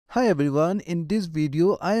Hi everyone, in this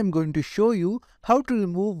video I am going to show you how to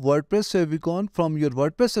remove WordPress Favicon from your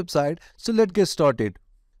WordPress website. So let's get started.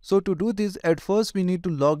 So to do this, at first we need to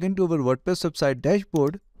log into our WordPress website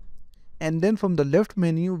dashboard, and then from the left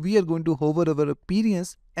menu we are going to hover over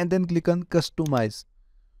appearance and then click on customize.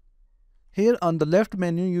 Here on the left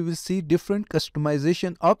menu you will see different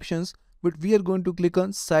customization options, but we are going to click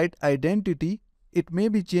on site identity. It may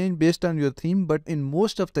be changed based on your theme, but in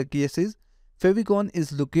most of the cases Favicon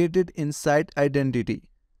is located in site identity.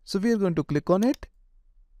 So we are going to click on it,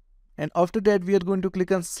 and after that we are going to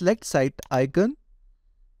click on select site icon,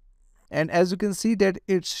 and as you can see that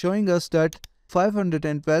it's showing us that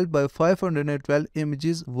 512 by 512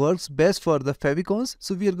 images works best for the favicons.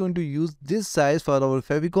 So we are going to use this size for our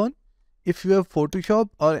favicon. If you have Photoshop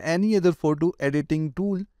or any other photo editing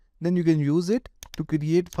tool, then you can use it to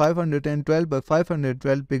create 512 by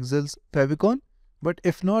 512 pixels favicon. But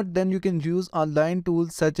if not, then you can use online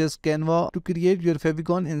tools such as Canva to create your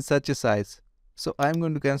favicon in such a size. So I'm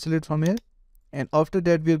going to cancel it from here, and after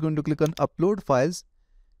that we are going to click on upload files.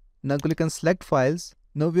 Now click on select files.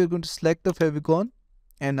 Now we are going to select the favicon,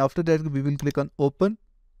 and after that we will click on open.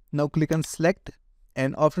 Now click on select,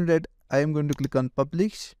 and after that I am going to click on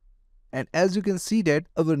publish. And as you can see that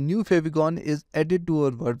our new favicon is added to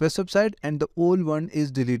our WordPress website and the old one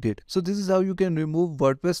is deleted. So this is how you can remove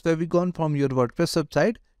WordPress favicon from your WordPress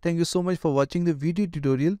website. Thank you so much for watching the video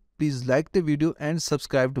tutorial. Please like the video and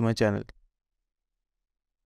subscribe to my channel.